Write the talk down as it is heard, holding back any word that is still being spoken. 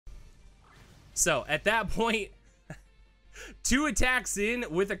So at that point, 2 attacks in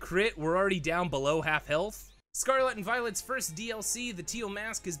with a crit, we're already down below half health. Scarlet and Violet's first DLC, the Teal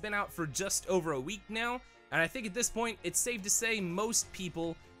Mask, has been out for just over a week now, and I think at this point, it's safe to say most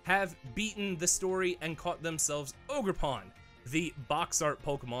people have beaten the story and caught themselves OGERPON, the box art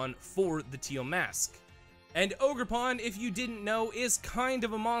Pokemon for the Teal Mask. And OGERPON, if you didn't know, is kind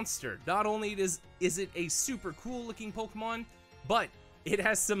of a monster. Not only is it a super cool looking Pokemon, but it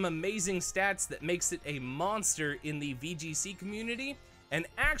has some amazing stats that makes it a monster in the VGC community, and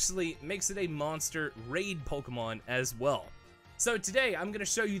actually makes it a monster raid Pokemon as well. So today, I'm going to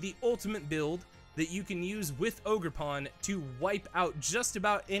show you the ultimate build that you can use with OGERPON to wipe out just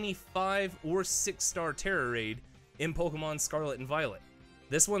about any 5 or 6 star Terra raid in Pokemon Scarlet and Violet.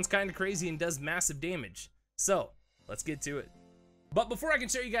 This one's kind of crazy and does massive damage. So, let's get to it. But before I can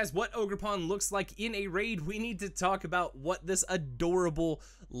show you guys what OGERPON looks like in a raid, we need to talk about what this adorable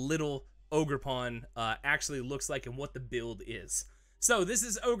little OGERPON actually looks like and what the build is. So this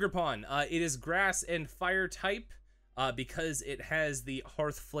is OGERPON. It is grass and fire type because it has the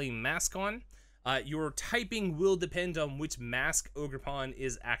Hearth Flame mask on. Your typing will depend on which mask OGERPON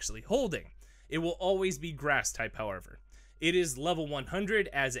is actually holding. It will always be grass type, however. It is level 100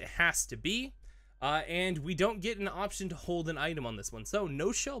 as it has to be. And we don't get an option to hold an item on this one, so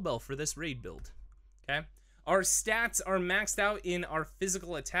no Shell Bell for this raid build, okay? Our stats are maxed out in our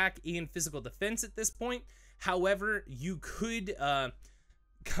physical attack and physical defense at this point. However, you could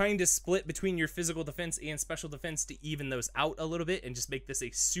kind of split between your physical defense and special defense to even those out a little bit and just make this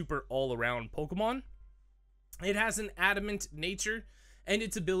a super all-around Pokemon. It has an adamant nature, and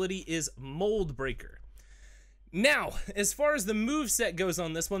its ability is Mold Breaker. Now, as far as the moveset goes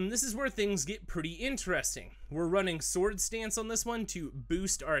on this one, this is where things get pretty interesting. We're running Sword Stance on this one to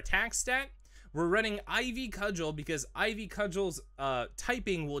boost our attack stat. We're running Ivy Cudgel because Ivy Cudgel's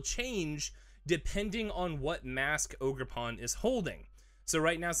typing will change depending on what mask OGERPON is holding. So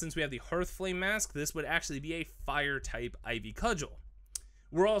right now, since we have the Hearth Flame mask, this would actually be a fire type Ivy Cudgel.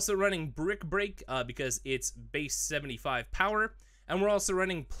 We're also running Brick Break because it's base 75 power, and we're also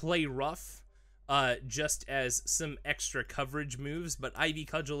running Play Rough just as some extra coverage moves, but Ivy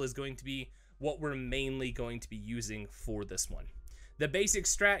Cudgel is going to be what we're mainly going to be using for this one. The basic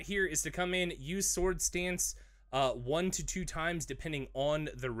strat here is to come in, use Sword Stance 1 to 2 times depending on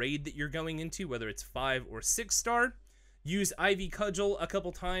the raid that you're going into, whether it's 5 or 6 star. Use Ivy Cudgel a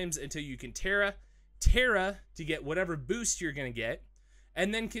couple times until you can TERA to get whatever boost you're going to get,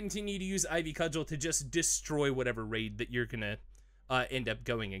 and then continue to use Ivy Cudgel to just destroy whatever raid that you're going to end up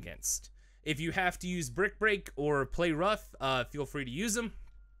going against. If you have to use Brick Break or Play Rough, feel free to use them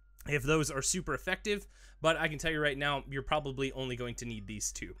if those are super effective, but I can tell you right now, you're probably only going to need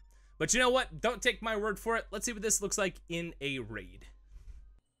these 2. But you know what? Don't take my word for it. Let's see what this looks like in a raid.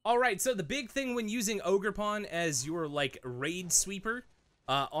 Alright, so the big thing when using OGERPON as your, like, raid sweeper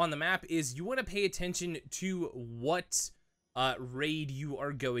on the map is you want to pay attention to what raid you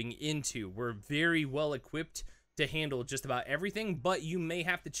are going into. We're very well equipped to handle just about everything, but you may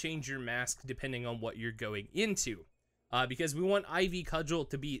have to change your mask depending on what you're going into. Because we want Ivy Cudgel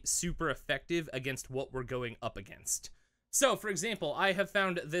to be super effective against what we're going up against. So, for example, I have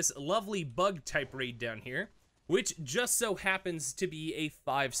found this lovely bug type raid down here, which just so happens to be a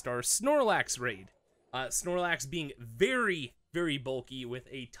 5-star Snorlax raid. Snorlax being very, very bulky with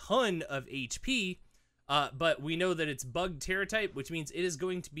a ton of HP, but we know that it's bug Terra type, which means it is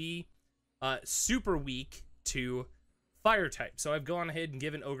going to be super weak to fire type. So I've gone ahead and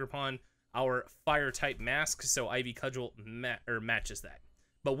given OGERPON our fire type mask, so Ivy Cudgel matches that.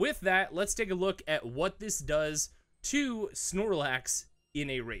 But with that, let's take a look at what this does to Snorlax in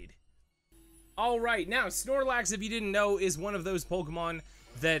a raid. Alright, now Snorlax, if you didn't know, is one of those Pokemon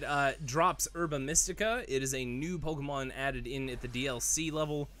that drops Herba Mystica. It is a new Pokemon added in at the DLC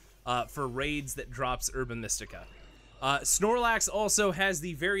level for raids that drops Herba Mystica. Snorlax also has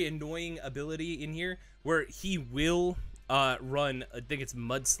the very annoying ability in here where he will run, I think it's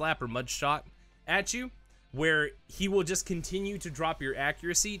Mud Slap or Mud Shot at you, where he will just continue to drop your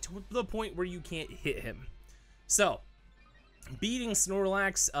accuracy to the point where you can't hit him. So, beating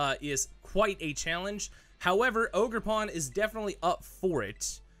Snorlax is quite a challenge. However, OGERPON is definitely up for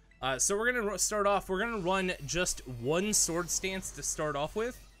it. So we're going to start off, we're going to run just 1 Sword Stance to start off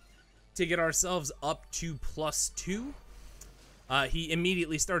with, to get ourselves up to +2. He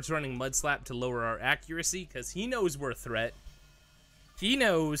immediately starts running Mud Slap to lower our accuracy, because he knows we're a threat. He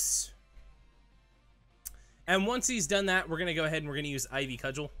knows. And once he's done that, we're going to go ahead and we're going to use Ivy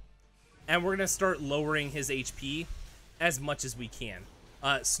Cudgel. And we're going to start lowering his HP as much as we can.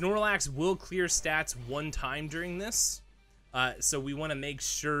 Snorlax will clear stats 1 time during this. So we want to make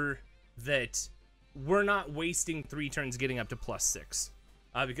sure that we're not wasting 3 turns getting up to +6.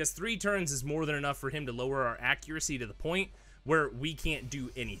 Because 3 turns is more than enough for him to lower our accuracy to the point where we can't do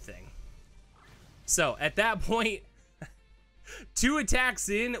anything. So at that point, 2 attacks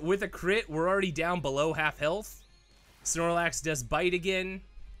in with a crit, we're already down below half health. Snorlax does bite again.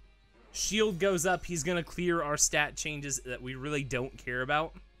 Shield goes up. He's going to clear our stat changes that we really don't care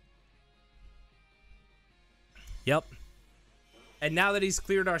about. Yep. And now that he's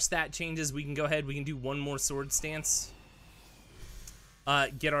cleared our stat changes, we can go ahead. We can do one more Sword Stance.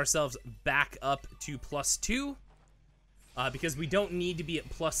 Get ourselves back up to +2. Because we don't need to be at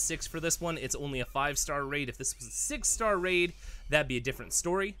 +6 for this one. It's only a 5-star raid. If this was a 6-star raid, that'd be a different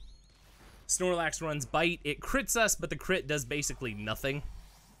story. Snorlax runs Bite. It crits us, but the crit does basically nothing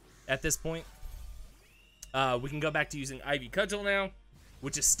at this point. We can go back to using Ivy Cudgel now,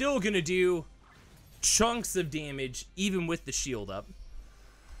 which is still going to do chunks of damage, even with the shield up.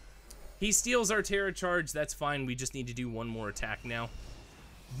 He steals our Terra Charge. That's fine. We just need to do one more attack now.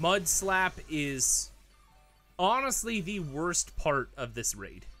 Mud Slap is honestly the worst part of this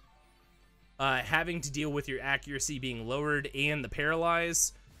raid. Having to deal with your accuracy being lowered and the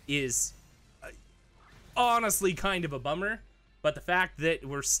paralyze is honestly kind of a bummer. But the fact that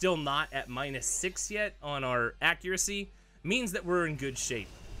we're still not at -6 yet on our accuracy means that we're in good shape.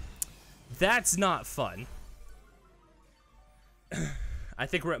 That's not fun. I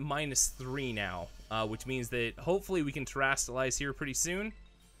think we're at -3 now, which means that hopefully we can terrestrialize here pretty soon.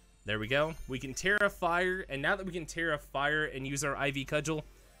 There we go. We can Terra Fire, and now that we can Terra Fire and use our IV Cudgel,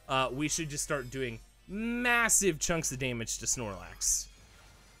 we should just start doing massive chunks of damage to Snorlax.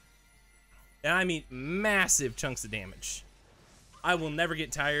 And I mean massive chunks of damage. I will never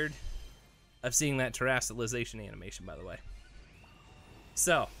get tired of seeing that terrestrialization animation, by the way.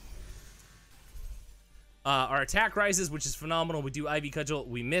 So, our attack rises, which is phenomenal. We do IV Cudgel.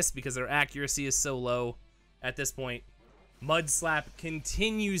 We miss because our accuracy is so low at this point. Mud Slap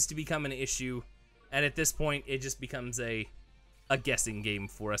continues to become an issue, and at this point, it just becomes a guessing game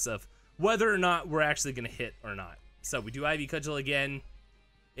for us of whether or not we're actually going to hit or not. So we do IV Cudgel again.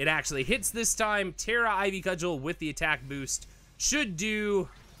 It actually hits this time. Terra IV Cudgel with the attack boost should do,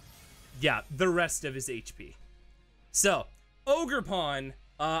 yeah, the rest of his HP. So, OGERPON,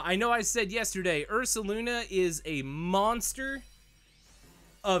 I know I said yesterday, Ursaluna is a monster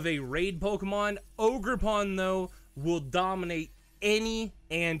of a raid Pokemon. OGERPON, though, will dominate any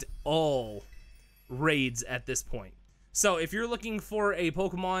and all raids at this point. So if you're looking for a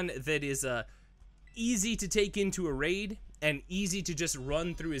Pokemon that is easy to take into a raid and easy to just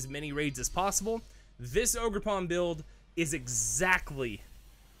run through as many raids as possible, this OGERPON build is exactly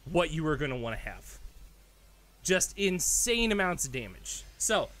what you are going to want to have. Just insane amounts of damage.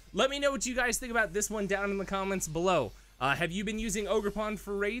 So let me know what you guys think about this one down in the comments below. Have you been using OGERPON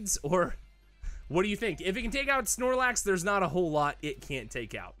for raids, or what do you think? If it can take out Snorlax, there's not a whole lot it can't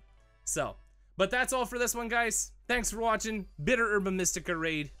take out. So, but that's all for this one, guys. Thanks for watching. Bitter Herba Mystica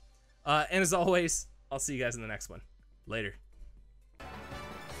raid. And as always, I'll see you guys in the next one. Later.